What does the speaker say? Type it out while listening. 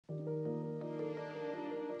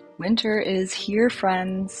Winter is here,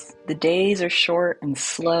 friends. The days are short and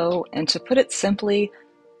slow, and to put it simply,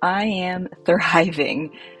 I am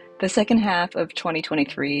thriving. The second half of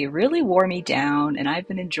 2023 really wore me down, and I've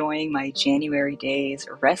been enjoying my January days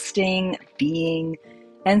resting, being,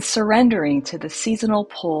 and surrendering to the seasonal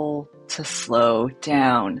pull to slow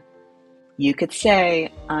down. You could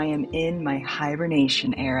say I am in my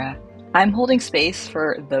hibernation era. I'm holding space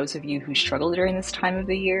for those of you who struggle during this time of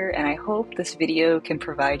the year, and I hope this video can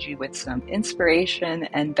provide you with some inspiration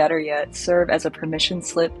and, better yet, serve as a permission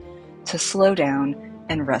slip to slow down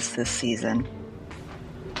and rest this season.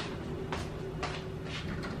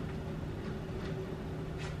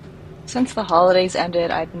 Since the holidays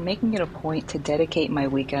ended, I've been making it a point to dedicate my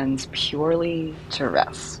weekends purely to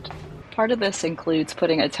rest. Part of this includes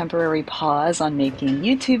putting a temporary pause on making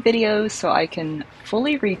YouTube videos so I can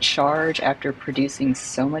fully recharge after producing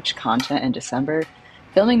so much content in December.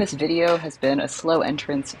 Filming this video has been a slow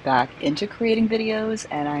entrance back into creating videos,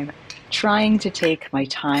 and I'm trying to take my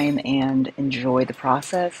time and enjoy the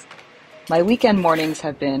process. My weekend mornings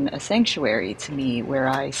have been a sanctuary to me where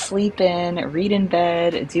I sleep in, read in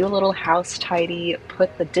bed, do a little house tidy,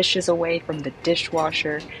 put the dishes away from the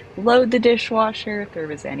dishwasher, load the dishwasher if there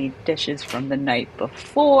was any dishes from the night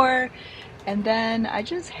before, and then I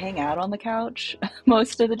just hang out on the couch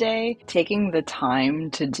most of the day. Taking the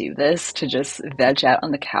time to do this, to just veg out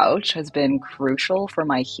on the couch, has been crucial for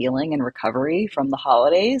my healing and recovery from the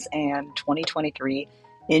holidays and 2023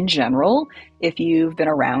 in general. If you've been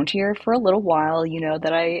around here for a little while, you know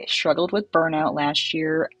that I struggled with burnout last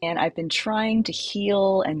year, and I've been trying to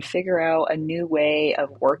heal and figure out a new way of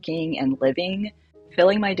working and living,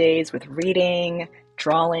 filling my days with reading,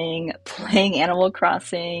 drawing, playing Animal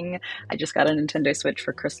Crossing. I just got a Nintendo Switch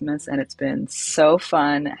for Christmas, and it's been so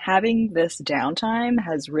fun. Having this downtime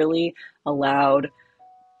has really allowed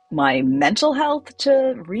my mental health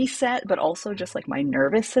to reset, but also just like my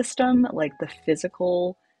nervous system, like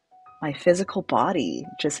my physical body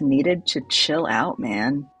just needed to chill out,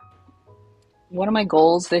 man. One of my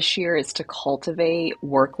goals this year is to cultivate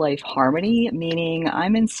work-life harmony, meaning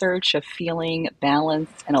I'm in search of feeling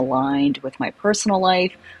balanced and aligned with my personal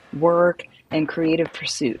life, work, and creative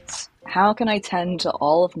pursuits. How can I tend to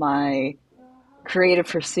all of my creative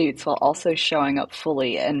pursuits while also showing up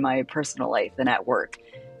fully in my personal life and at work?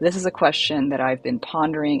 This is a question that I've been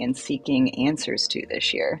pondering and seeking answers to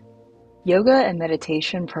this year. Yoga and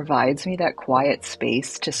meditation provides me that quiet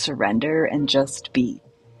space to surrender and just be.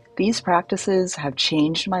 These practices have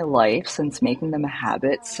changed my life since making them a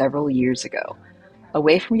habit several years ago. A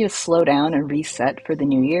way for me to slow down and reset for the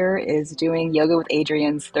new year is doing Yoga with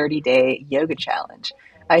Adrienne's 30-day yoga challenge.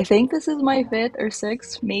 I think this is my 5th or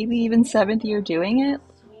 6th, maybe even 7th year doing it.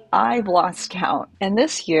 I've lost count. And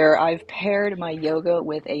this year, I've paired my yoga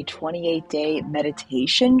with a 28-day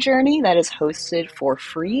meditation journey that is hosted for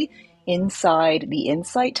free inside the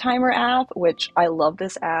Insight Timer app, which I love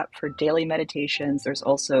this app for daily meditations. There's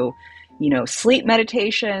also, sleep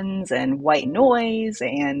meditations and white noise,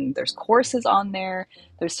 and there's courses on there.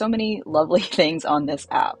 There's so many lovely things on this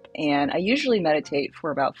app. And I usually meditate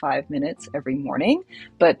for about 5 minutes every morning,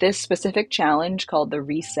 but this specific challenge called the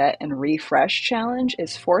Reset and Refresh Challenge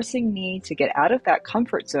is forcing me to get out of that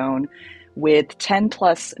comfort zone with 10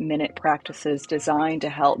 plus minute practices designed to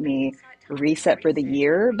help me reset for the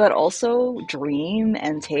year, but also dream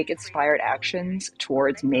and take inspired actions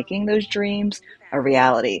towards making those dreams a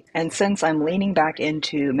reality. And since I'm leaning back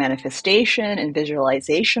into manifestation and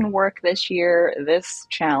visualization work this year, this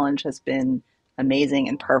challenge has been amazing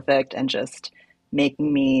and perfect and just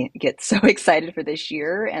making me get so excited for this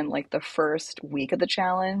year. And like the first week of the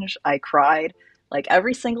challenge, I cried like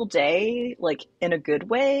every single day, like in a good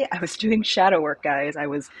way. I was doing shadow work, guys. I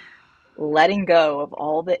was letting go of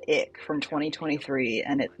all the ick from 2023,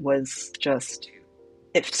 and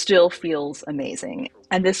it still feels amazing.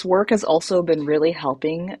 And this work has also been really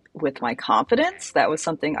helping with my confidence. That was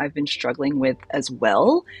something I've been struggling with as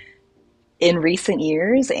well in recent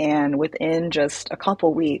years, and within just a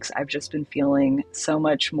couple weeks, I've just been feeling so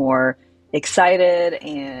much more excited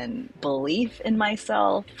and belief in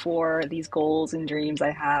myself for these goals and dreams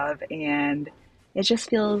I have, and it just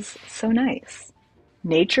feels so nice.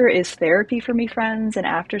 Nature is therapy for me, friends, and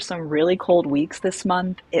after some really cold weeks this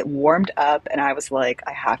month, it warmed up and I was like,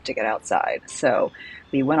 I have to get outside. So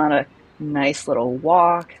we went on a nice little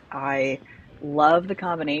walk. I love the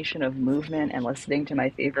combination of movement and listening to my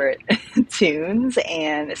favorite tunes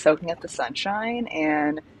and soaking up the sunshine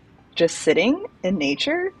and just sitting in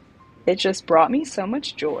nature. It just brought me so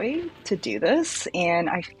much joy to do this, and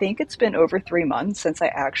I think it's been over 3 months since I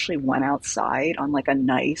actually went outside on like a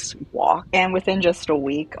nice walk, and within just a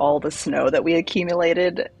week, all the snow that we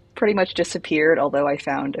accumulated pretty much disappeared, although I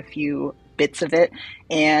found a few bits of it,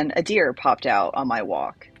 and a deer popped out on my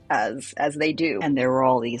walk. As they do. And there were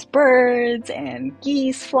all these birds and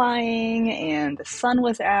geese flying, and the sun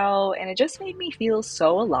was out, and it just made me feel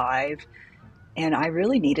so alive. And I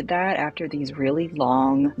really needed that after these really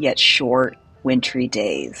long yet short wintry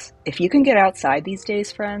days. If you can get outside these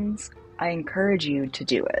days, friends, I encourage you to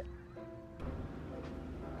do it.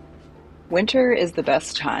 Winter is the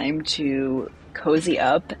best time to cozy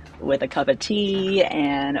up with a cup of tea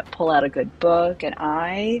and pull out a good book, and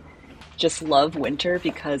I just love winter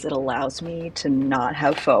because it allows me to not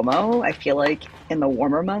have FOMO. I feel like in the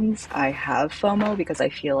warmer months, I have FOMO because I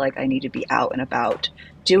feel like I need to be out and about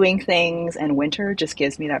doing things, and winter just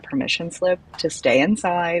gives me that permission slip to stay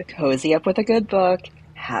inside, cozy up with a good book,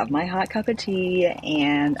 have my hot cup of tea,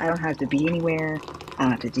 and I don't have to be anywhere, I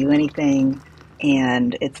don't have to do anything,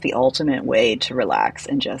 and it's the ultimate way to relax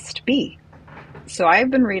and just be. So I've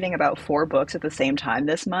been reading about 4 books at the same time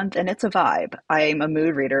this month, and it's a vibe. I'm a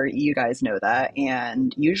mood reader, you guys know that,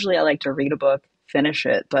 and usually I like to read a book, finish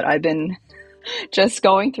it, but I've been just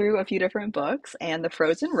going through a few different books, and The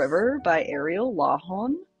Frozen River by Ariel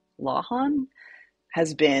Lawhon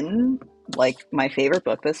has been like my favorite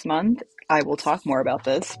book this month. I will talk more about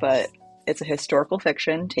this, but it's a historical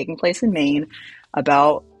fiction taking place in Maine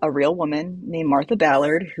about a real woman named Martha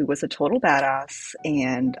Ballard who was a total badass,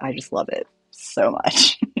 and I just love it so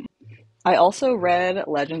much. I also read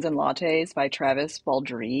Legends and Lattes by Travis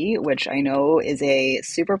Baldree, which I know is a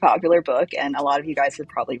super popular book, and a lot of you guys have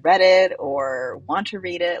probably read it or want to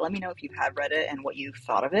read it. Let me know if you have read it and what you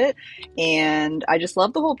thought of it. And I just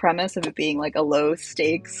love the whole premise of it being like a low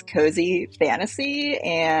stakes, cozy fantasy.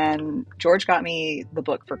 And George got me the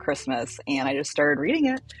book for Christmas, and I just started reading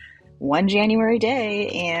it one January day,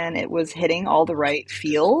 and it was hitting all the right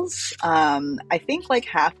feels. I think like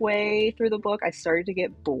halfway through the book, I started to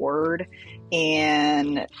get bored,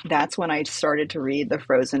 and that's when I started to read The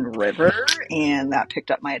Frozen River, and that picked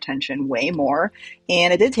up my attention way more.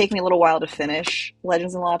 And it did take me a little while to finish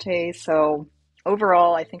Legends and Lattes, so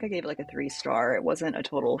overall, I think I gave it like a 3-star. It wasn't a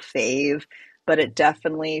total fave, but it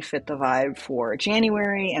definitely fit the vibe for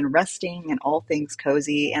January and resting and all things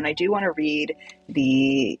cozy. And I do want to read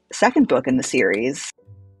the second book in the series.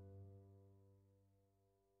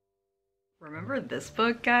 Remember this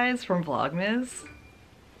book, guys, from Vlogmas?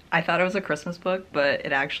 I thought it was a Christmas book, but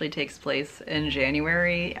it actually takes place in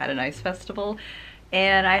January at an ice festival.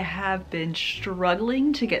 And I have been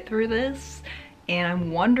struggling to get through this, and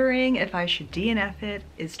I'm wondering if I should DNF it.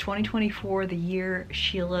 Is 2024 the year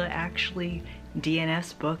Sheila actually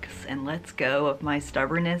DNFs books and lets go of my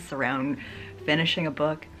stubbornness around finishing a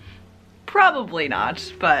book? Probably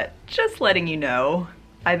not, but just letting you know.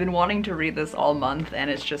 I've been wanting to read this all month, and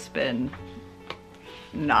it's just been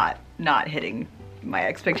not hitting my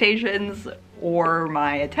expectations or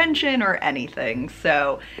my attention or anything,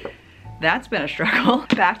 so that's been a struggle.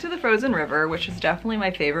 Back to The Frozen River, which is definitely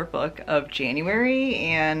my favorite book of January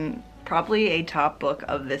and probably a top book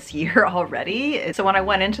of this year already. So when I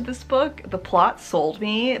went into this book, the plot sold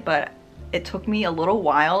me, but it took me a little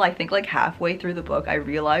while. I think like halfway through the book, I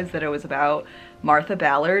realized that it was about Martha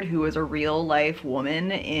Ballard, who was a real life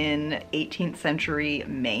woman in 18th century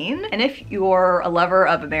Maine. And if you're a lover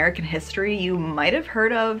of American history, you might have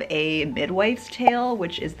heard of A Midwife's Tale,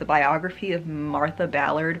 which is the biography of Martha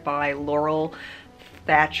Ballard by Laurel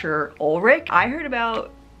Thatcher Ulrich. I heard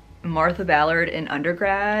about Martha Ballard in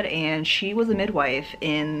undergrad, and she was a midwife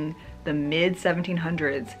in the mid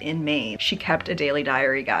 1700s in Maine. She kept a daily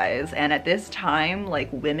diary, guys, and at this time, like,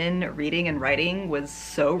 women reading and writing was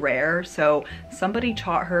so rare, so somebody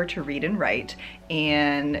taught her to read and write,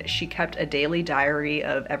 and she kept a daily diary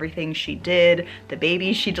of everything she did, the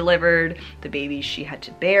babies she delivered, the babies she had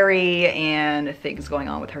to bury, and things going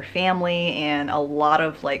on with her family, and a lot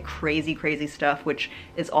of like crazy stuff, which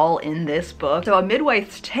is all in this book. So A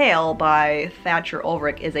Midwife's Tale by Thatcher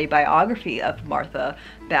Ulrich is a biography of Martha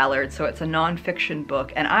Ballard, so it's a non-fiction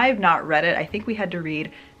book, and I've not read it. I think we had to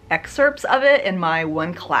read excerpts of it in my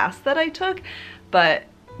one class that I took, but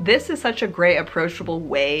this is such a great approachable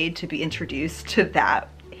way to be introduced to that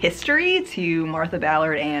history, to Martha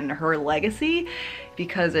Ballard and her legacy,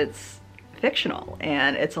 because it's fictional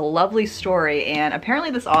and it's a lovely story. And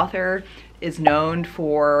apparently this author is known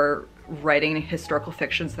for writing historical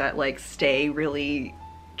fictions that like stay really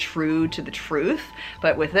true to the truth,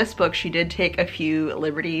 but with this book she did take a few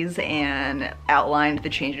liberties and outlined the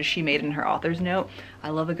changes she made in her author's note. I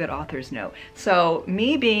love a good author's note. So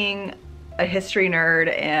me being a history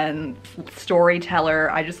nerd and storyteller,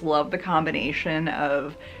 I just love the combination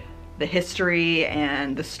of the history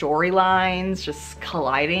and the storylines just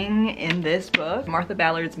colliding in this book. Martha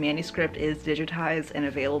Ballard's manuscript is digitized and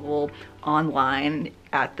available online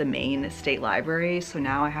at the Maine State Library. So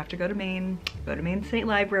now I have to go to Maine State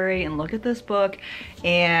Library and look at this book.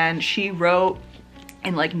 And she wrote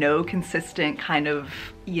in like no consistent kind of,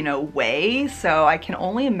 you know, way. So I can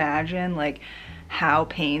only imagine like how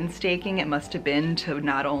painstaking it must have been to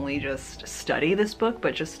not only just study this book,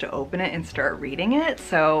 but just to open it and start reading it.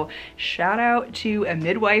 So shout out to A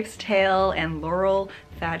Midwife's Tale and Laurel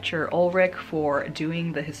Thatcher Ulrich for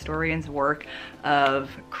doing the historian's work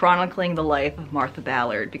of chronicling the life of Martha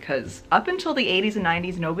Ballard, because up until the 80s and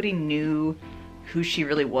 90s, nobody knew who she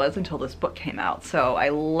really was until this book came out. So I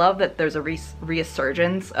love that there's a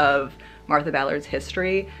resurgence of Martha Ballard's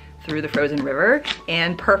history through the frozen river,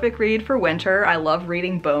 and perfect read for winter. I love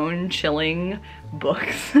reading bone-chilling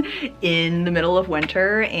books in the middle of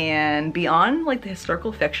winter. And beyond like the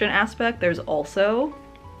historical fiction aspect, there's also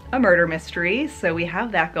a murder mystery, so we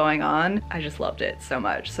have that going on. I just loved it so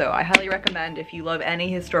much. So I highly recommend if you love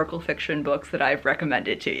any historical fiction books that I've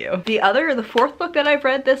recommended to you. The fourth book that I've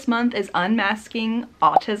read this month is Unmasking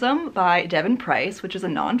Autism by Devin Price, which is a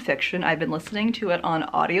nonfiction. I've been listening to it on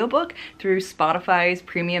audiobook through Spotify's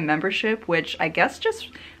premium membership, which I guess just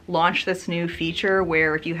launched this new feature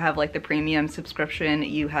where if you have like the premium subscription,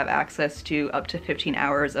 you have access to up to 15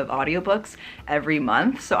 hours of audiobooks every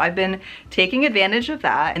month. So I've been taking advantage of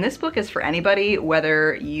that. And this book is for anybody,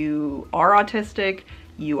 whether you are autistic,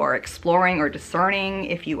 you are exploring or discerning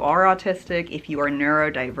if you are autistic, if you are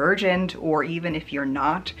neurodivergent, or even if you're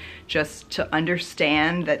not, just to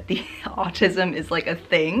understand that the autism is like a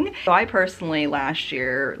thing. So I personally last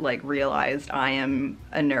year like realized I am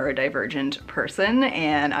a neurodivergent person,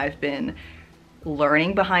 and I've been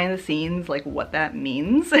learning behind the scenes like what that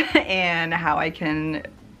means and how I can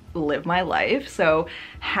live my life. So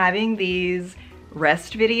having these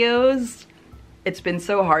rest videos, it's been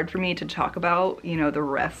so hard for me to talk about, you know, the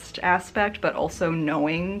rest aspect, but also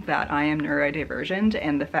knowing that I am neurodivergent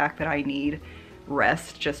and the fact that I need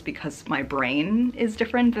rest just because my brain is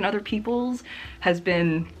different than other people's has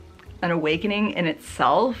been an awakening in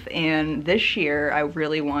itself. And this year I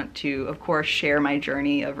really want to, of course, share my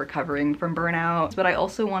journey of recovering from burnout, but I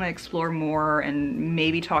also want to explore more and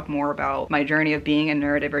maybe talk more about my journey of being a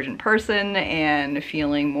neurodivergent person and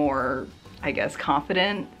feeling more, I guess,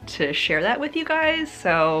 confident to share that with you guys.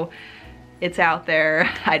 So it's out there.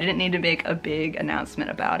 I didn't need to make a big announcement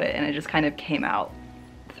about it, and it just kind of came out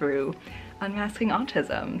through Unmasking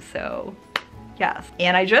Autism. So yes.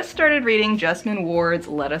 And I just started reading Jesmyn Ward's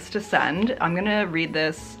Let Us Descend. I'm gonna read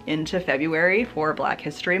this into February for Black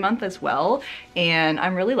History Month as well, and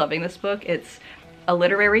I'm really loving this book. It's a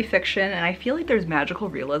literary fiction, and I feel like there's magical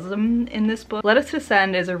realism in this book. Let Us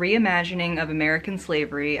Descend is a reimagining of American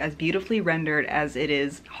slavery as beautifully rendered as it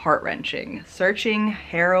is heart-wrenching. Searching,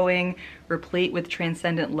 harrowing, replete with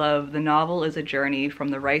transcendent love, the novel is a journey from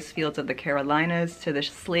the rice fields of the Carolinas to the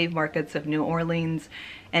slave markets of New Orleans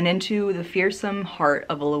and into the fearsome heart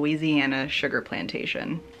of a Louisiana sugar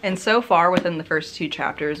plantation. And so far within the first 2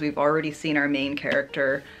 chapters, we've already seen our main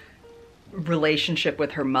character relationship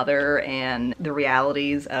with her mother and the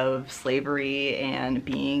realities of slavery and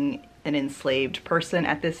being an enslaved person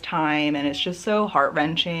at this time, and it's just so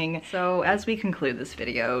heart-wrenching. So as we conclude this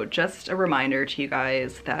video, just a reminder to you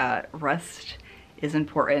guys that rest is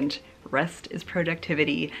important, rest is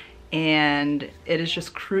productivity, and it is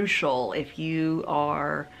just crucial if you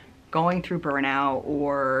are going through burnout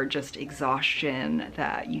or just exhaustion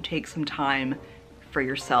that you take some time for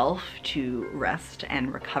yourself to rest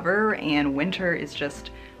and recover, and winter is just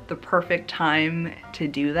the perfect time to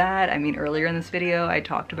do that. I mean, earlier in this video I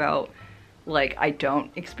talked about like I don't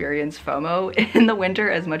experience FOMO in the winter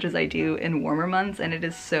as much as I do in warmer months, and it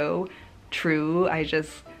is so true. I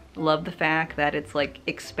just love the fact that it's like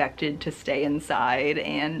expected to stay inside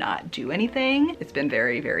and not do anything. It's been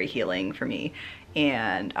very, very healing for me,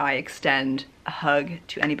 and I extend a hug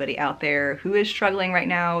to anybody out there who is struggling right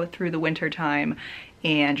now through the winter time,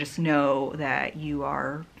 and just know that you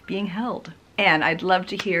are being held. And I'd love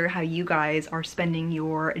to hear how you guys are spending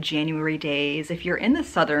your January days. If you're in the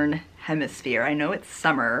southern hemisphere, I know it's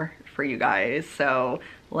summer for you guys, so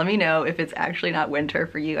let me know if it's actually not winter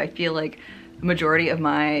for you. I feel like the majority of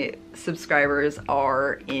my subscribers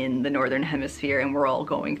are in the northern hemisphere, and we're all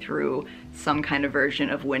going through some kind of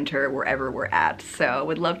version of winter wherever we're at. So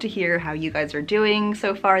would love to hear how you guys are doing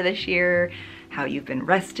so far this year, how you've been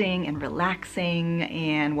resting and relaxing,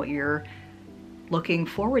 and what you're looking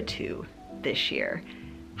forward to this year.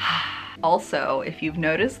 Also, if you've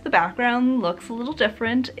noticed the background looks a little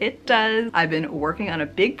different, it does. I've been working on a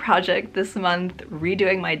big project this month,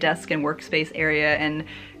 redoing my desk and workspace area and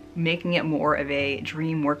making it more of a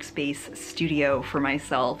dream workspace studio for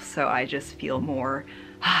myself, so I just feel more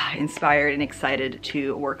inspired and excited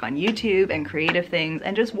to work on YouTube and creative things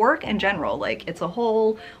and just work in general. Like, it's a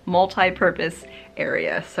whole multi-purpose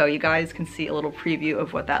area. So you guys can see a little preview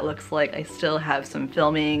of what that looks like. I still have some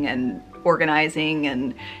filming and organizing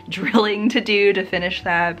and drilling to do to finish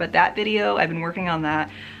that, but that video, I've been working on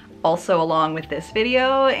that also along with this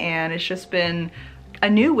video, and it's just been a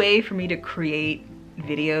new way for me to create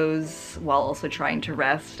videos while also trying to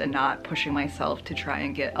rest and not pushing myself to try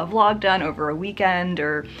and get a vlog done over a weekend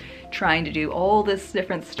or trying to do all this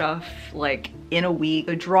different stuff like in a week.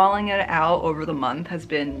 So drawing it out over the month has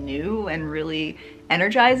been new and really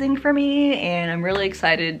energizing for me, and I'm really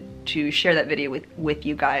excited to share that video with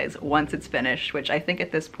you guys once it's finished, which I think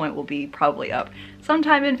at this point will be probably up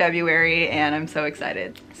sometime in February, and I'm so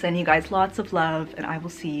excited. Sending you guys lots of love, and I will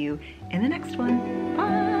see you in the next one.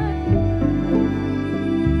 Bye!